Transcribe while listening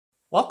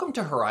Welcome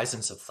to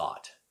Horizons of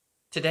Thought.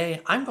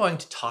 Today, I'm going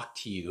to talk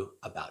to you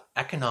about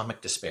economic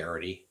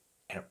disparity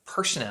and a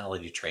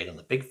personality trait on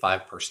the Big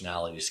Five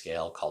personality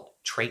scale called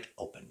trait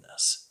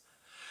openness.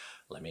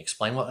 Let me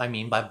explain what I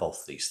mean by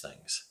both these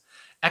things.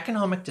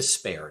 Economic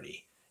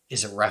disparity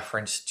is a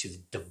reference to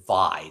the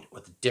divide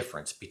or the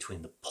difference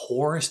between the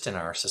poorest in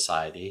our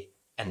society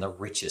and the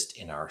richest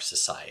in our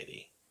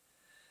society.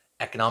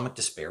 Economic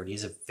disparity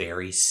is a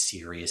very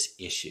serious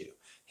issue.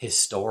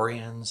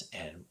 Historians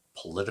and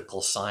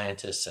political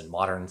scientists and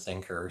modern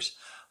thinkers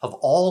have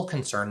all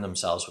concerned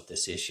themselves with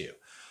this issue.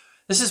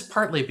 This is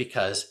partly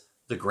because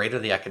the greater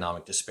the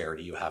economic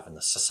disparity you have in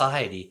the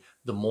society,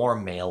 the more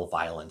male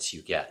violence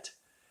you get.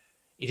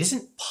 It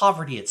isn't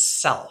poverty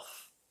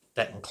itself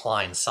that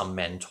inclines some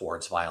men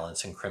towards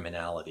violence and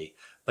criminality,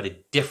 but a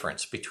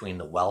difference between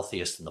the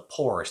wealthiest and the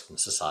poorest in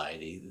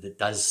society that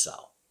does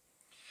so.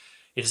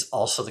 It is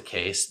also the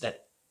case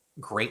that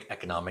great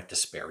economic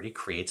disparity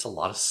creates a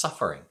lot of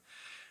suffering.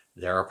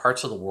 There are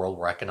parts of the world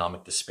where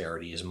economic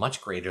disparity is much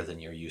greater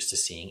than you're used to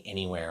seeing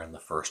anywhere in the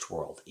first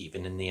world,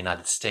 even in the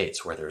United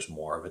States, where there's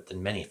more of it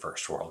than many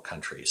first world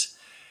countries.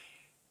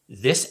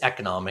 This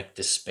economic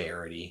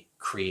disparity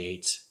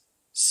creates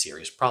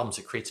serious problems.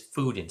 It creates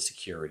food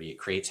insecurity, it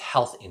creates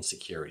health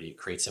insecurity, it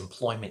creates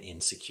employment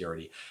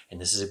insecurity, and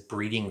this is a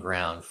breeding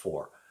ground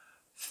for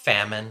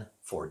famine,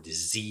 for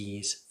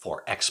disease,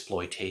 for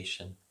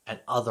exploitation,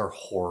 and other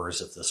horrors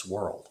of this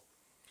world.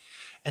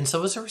 And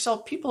so as a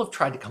result, people have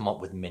tried to come up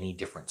with many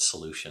different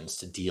solutions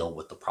to deal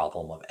with the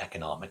problem of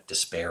economic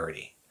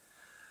disparity.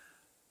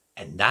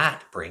 And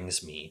that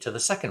brings me to the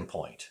second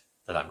point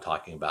that I'm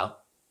talking about,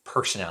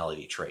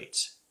 personality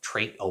traits,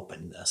 trait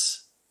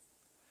openness.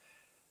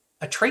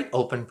 A trait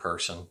open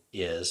person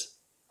is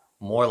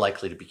more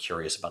likely to be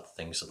curious about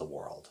the things of the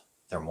world.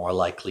 They're more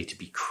likely to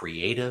be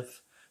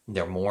creative.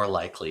 They're more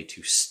likely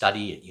to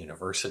study at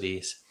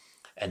universities.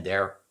 And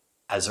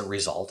as a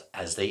result,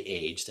 as they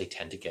age, they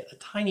tend to get a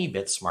tiny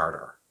bit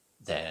smarter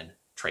than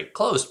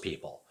trait-closed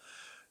people,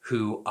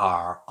 who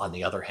are, on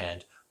the other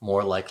hand,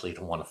 more likely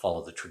to want to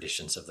follow the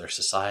traditions of their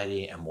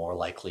society and more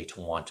likely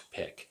to want to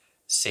pick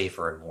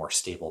safer and more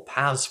stable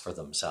paths for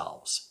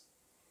themselves.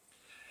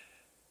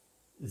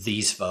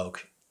 These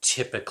folk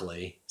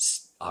typically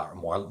are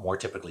more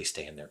typically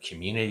stay in their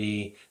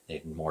community,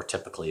 more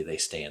typically they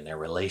stay in their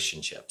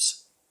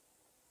relationships.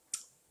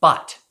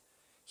 But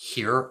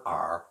here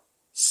are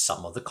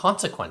some of the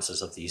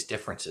consequences of these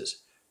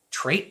differences.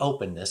 Trait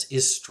openness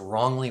is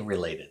strongly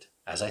related,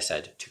 as I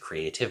said, to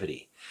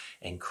creativity.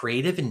 And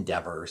creative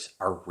endeavors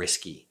are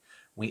risky.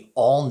 We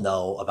all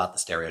know about the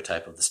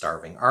stereotype of the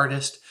starving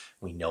artist.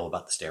 We know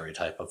about the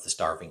stereotype of the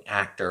starving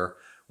actor.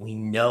 We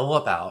know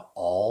about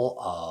all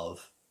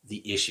of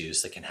the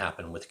issues that can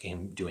happen with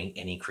doing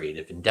any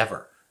creative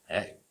endeavor.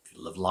 If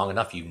you live long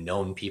enough, you've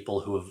known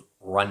people who have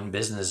run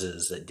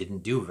businesses that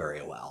didn't do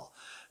very well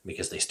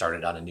because they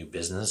started out a new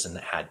business and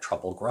had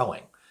trouble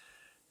growing.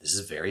 This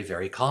is very,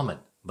 very common.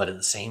 But at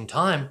the same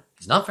time,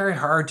 it's not very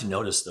hard to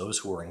notice those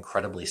who are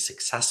incredibly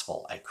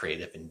successful at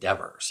creative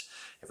endeavors.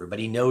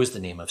 Everybody knows the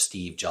name of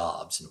Steve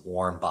Jobs and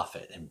Warren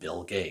Buffett and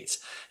Bill Gates.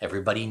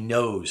 Everybody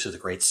knows who the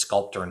great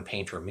sculptor and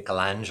painter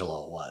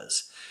Michelangelo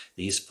was.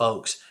 These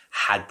folks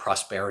had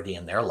prosperity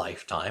in their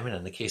lifetime, and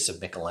in the case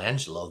of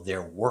Michelangelo,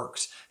 their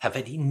works have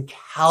an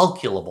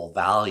incalculable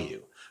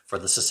value for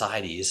the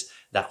societies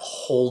that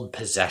hold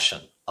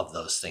possession of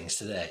those things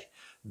today.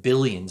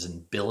 Billions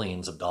and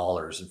billions of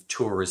dollars of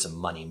tourism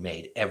money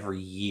made every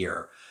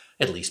year,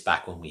 at least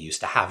back when we used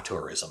to have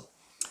tourism.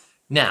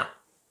 Now,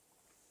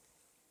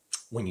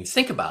 when you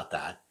think about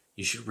that,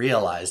 you should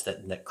realize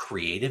that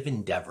creative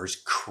endeavors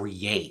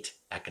create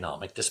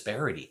economic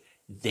disparity.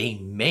 They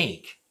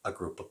make a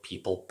group of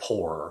people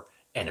poorer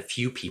and a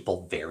few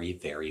people very,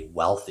 very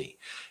wealthy.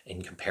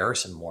 In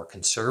comparison, more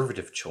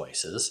conservative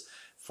choices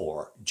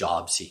for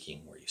job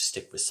seeking, where you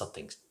stick with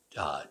something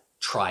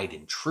tried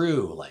and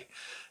true, like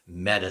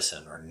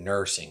medicine or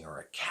nursing or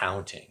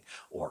accounting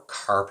or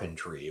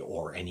carpentry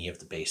or any of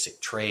the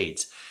basic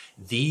trades,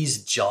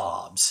 these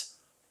jobs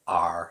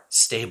are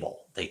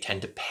stable. They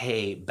tend to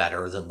pay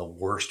better than the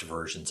worst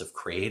versions of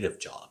creative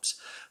jobs,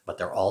 but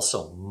they're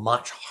also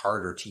much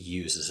harder to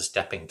use as a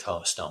stepping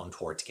stone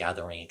towards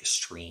gathering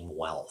extreme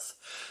wealth.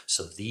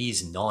 So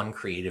these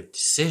non-creative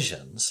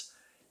decisions,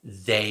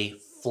 they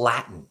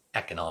flatten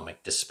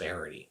economic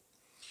disparity.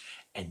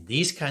 And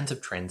these kinds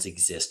of trends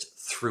exist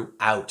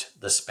throughout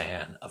the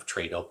span of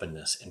trait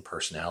openness and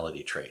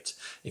personality traits.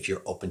 If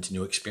you're open to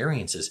new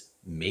experiences,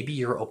 maybe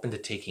you're open to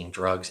taking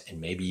drugs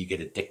and maybe you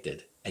get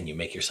addicted and you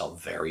make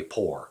yourself very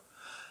poor.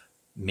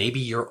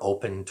 Maybe you're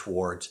open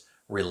towards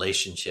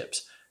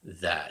relationships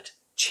that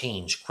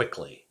change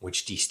quickly,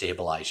 which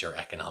destabilize your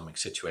economic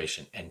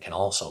situation and can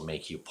also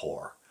make you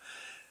poor.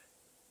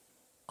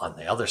 On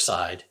the other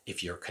side,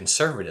 if you're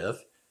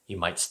conservative, you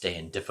might stay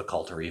in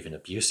difficult or even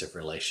abusive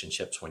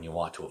relationships when you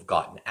want to have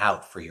gotten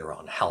out for your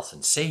own health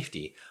and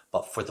safety.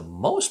 But for the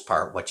most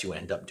part, what you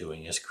end up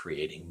doing is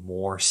creating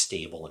more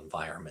stable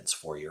environments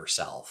for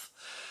yourself.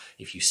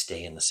 if you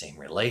stay in the same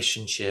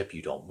relationship,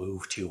 you don't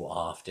move too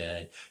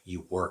often,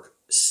 you work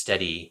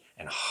steady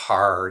and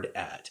hard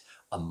at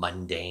a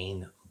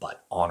mundane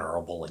but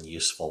honorable and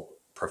useful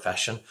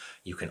profession,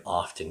 you can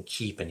often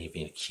keep and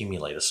even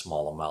accumulate a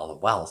small amount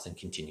of wealth and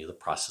continue the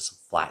process of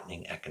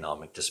flattening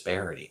economic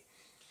disparity.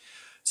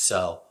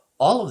 So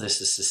all of this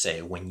is to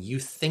say, when you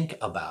think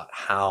about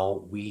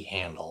how we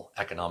handle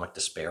economic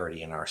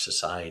disparity in our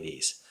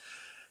societies,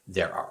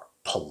 there are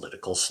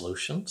political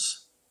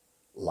solutions,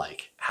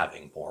 like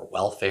having more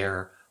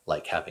welfare,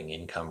 like having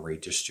income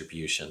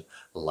redistribution,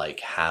 like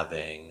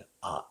having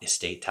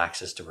estate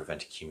taxes to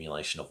prevent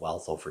accumulation of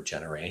wealth over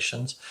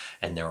generations.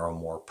 And there are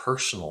more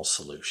personal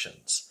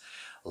solutions,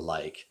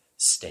 like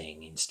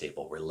staying in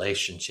stable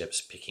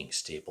relationships, picking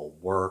stable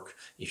work.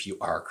 If you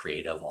are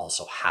creative,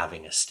 also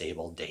having a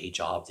stable day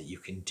job that you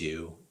can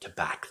do to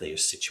back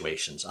those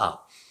situations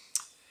up.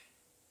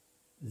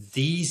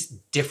 These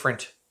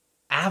different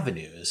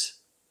avenues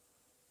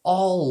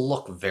all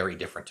look very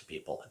different to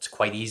people. It's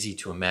quite easy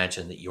to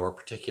imagine that your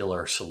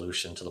particular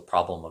solution to the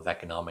problem of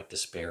economic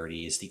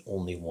disparity is the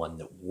only one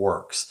that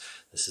works.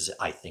 This is,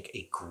 I think,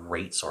 a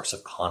great source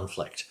of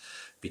conflict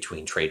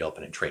between trade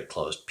open and trade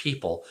closed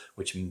people,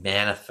 which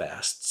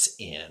manifests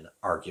in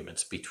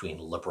arguments between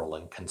liberal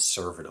and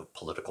conservative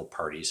political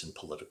parties and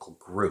political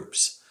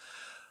groups.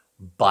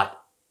 But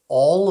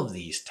all of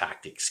these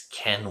tactics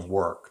can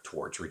work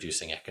towards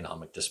reducing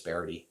economic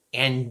disparity,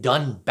 and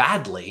done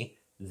badly,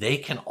 they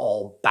can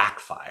all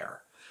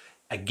backfire.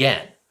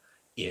 Again,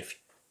 if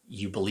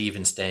you believe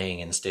in staying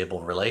in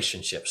stable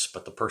relationships,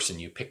 but the person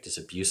you picked is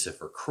abusive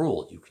or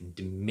cruel, you can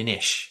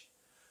diminish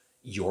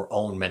your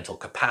own mental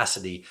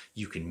capacity,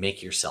 you can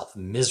make yourself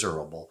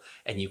miserable,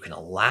 and you can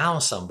allow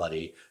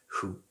somebody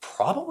who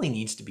probably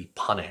needs to be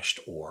punished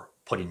or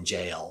put in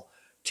jail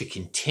to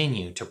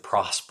continue to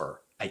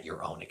prosper at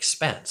your own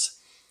expense.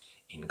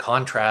 In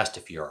contrast,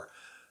 if you're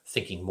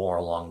thinking more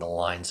along the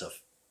lines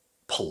of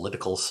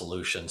political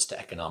solutions to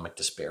economic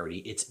disparity,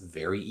 it's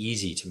very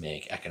easy to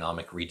make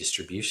economic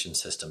redistribution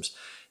systems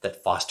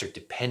that foster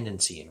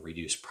dependency and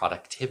reduce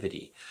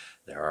productivity.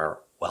 There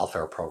are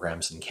welfare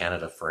programs in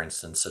Canada, for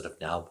instance, that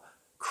have now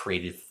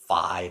created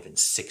 5 and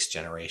 6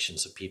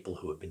 generations of people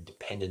who have been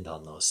dependent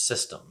on those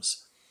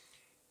systems.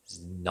 It's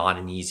not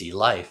an easy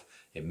life.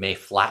 It may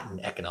flatten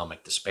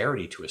economic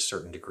disparity to a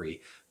certain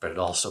degree, but it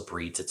also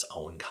breeds its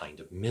own kind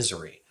of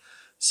misery.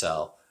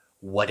 So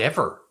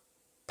whatever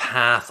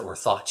path or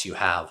thoughts you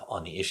have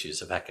on the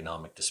issues of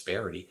economic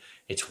disparity,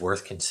 it's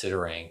worth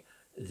considering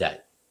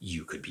that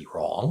you could be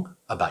wrong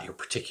about your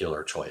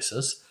particular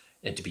choices,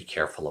 and to be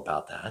careful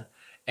about that,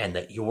 and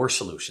that your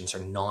solutions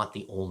are not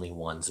the only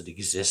ones that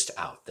exist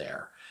out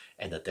there,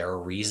 and that there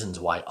are reasons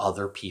why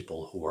other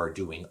people who are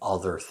doing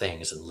other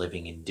things and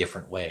living in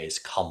different ways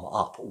come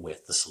up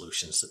with the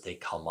solutions that they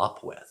come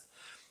up with.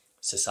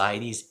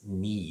 Societies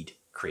need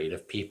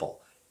creative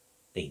people.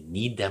 They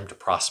need them to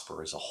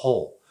prosper as a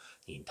whole.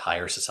 The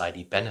entire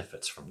society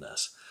benefits from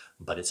this,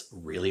 but it's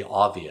really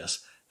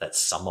obvious that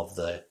some of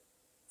the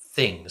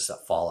things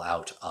that fall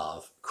out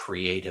of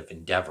creative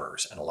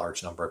endeavors and a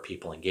large number of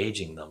people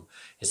engaging them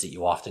is that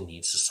you often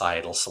need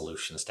societal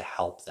solutions to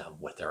help them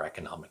with their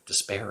economic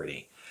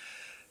disparity.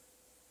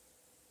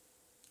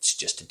 It's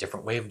just a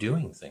different way of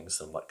doing things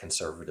than what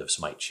conservatives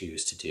might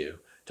choose to do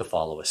to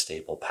follow a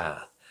stable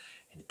path.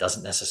 And it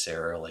doesn't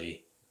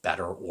necessarily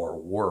better or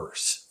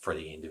worse for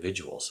the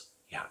individuals.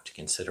 You have to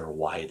consider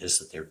why it is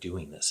that they're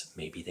doing this.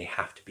 Maybe they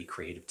have to be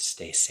creative to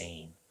stay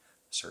sane.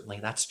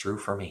 Certainly that's true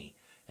for me.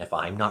 If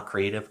I'm not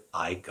creative,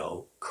 I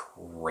go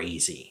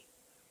crazy.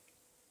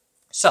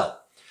 So,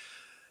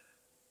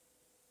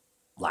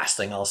 last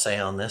thing I'll say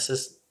on this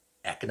is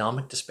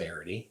economic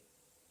disparity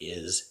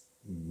is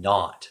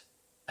not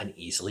an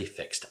easily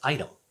fixed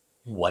item.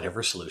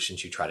 Whatever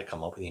solutions you try to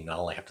come up with, you not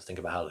only have to think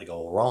about how they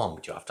go wrong,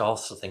 but you have to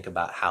also think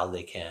about how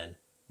they can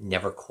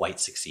never quite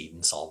succeed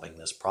in solving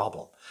this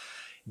problem.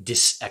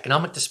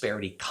 Economic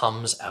disparity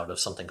comes out of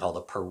something called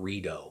a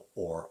Pareto,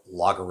 or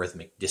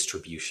logarithmic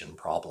distribution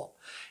problem.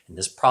 And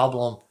this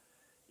problem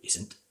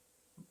isn't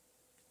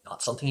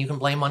not something you can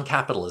blame on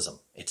capitalism.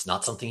 It's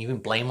not something you can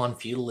blame on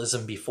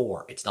feudalism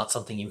before. It's not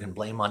something you can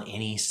blame on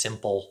any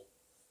simple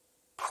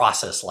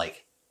process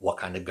like what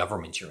kind of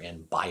government you're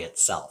in by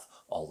itself.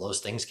 All those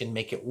things can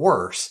make it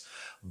worse,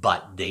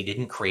 but they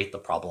didn't create the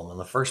problem in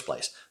the first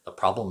place. The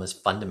problem is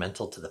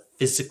fundamental to the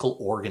physical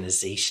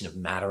organization of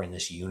matter in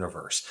this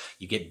universe.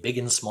 You get big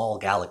and small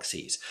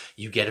galaxies.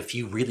 You get a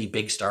few really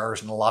big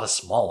stars and a lot of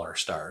smaller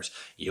stars.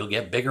 You'll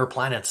get bigger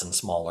planets and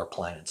smaller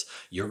planets.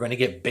 You're going to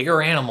get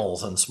bigger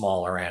animals and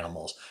smaller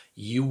animals.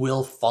 You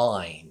will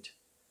find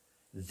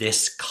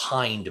this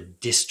kind of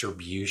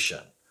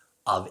distribution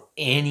of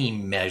any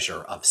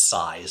measure of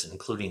size,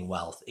 including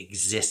wealth,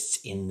 exists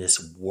in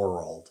this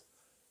world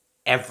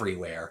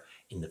everywhere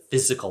in the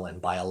physical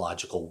and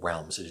biological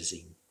realms. It is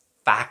a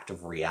fact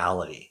of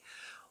reality.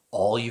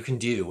 All you can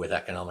do with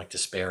economic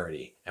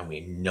disparity, and we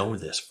know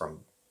this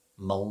from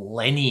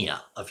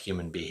millennia of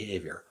human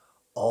behavior,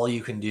 all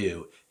you can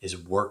do is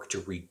work to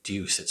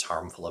reduce its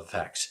harmful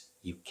effects.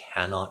 You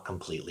cannot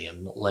completely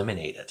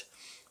eliminate it.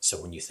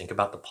 So when you think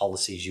about the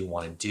policies you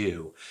want to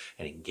do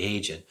and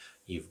engage in,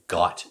 you've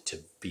got to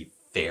be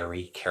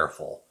very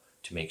careful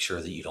to make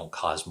sure that you don't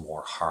cause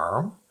more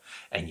harm.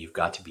 And you've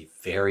got to be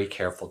very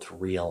careful to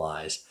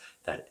realize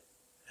that,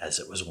 as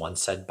it was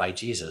once said by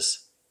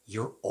Jesus,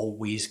 you're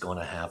always going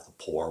to have the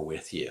poor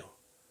with you.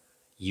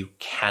 You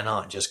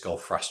cannot just go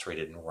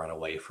frustrated and run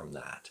away from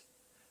that.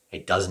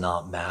 It does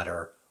not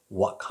matter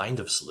what kind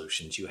of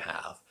solutions you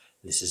have.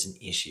 This is an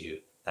issue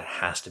that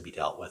has to be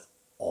dealt with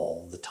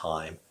all the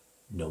time,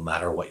 no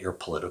matter what your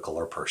political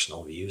or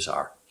personal views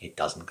are. It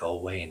doesn't go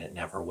away, and it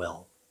never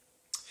will.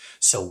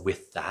 So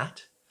with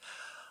that,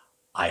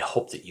 I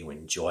hope that you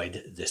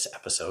enjoyed this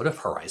episode of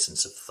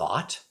Horizons of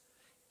Thought.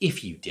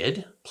 If you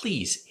did,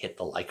 please hit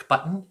the like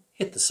button,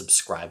 hit the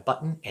subscribe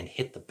button, and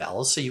hit the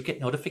bell so you get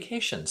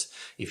notifications.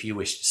 If you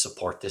wish to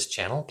support this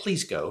channel,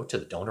 please go to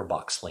the donor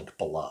box link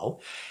below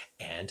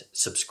and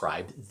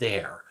subscribe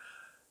there.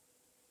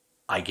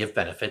 I give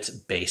benefits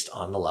based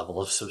on the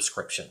level of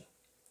subscription.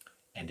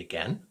 And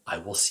again, I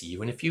will see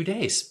you in a few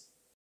days.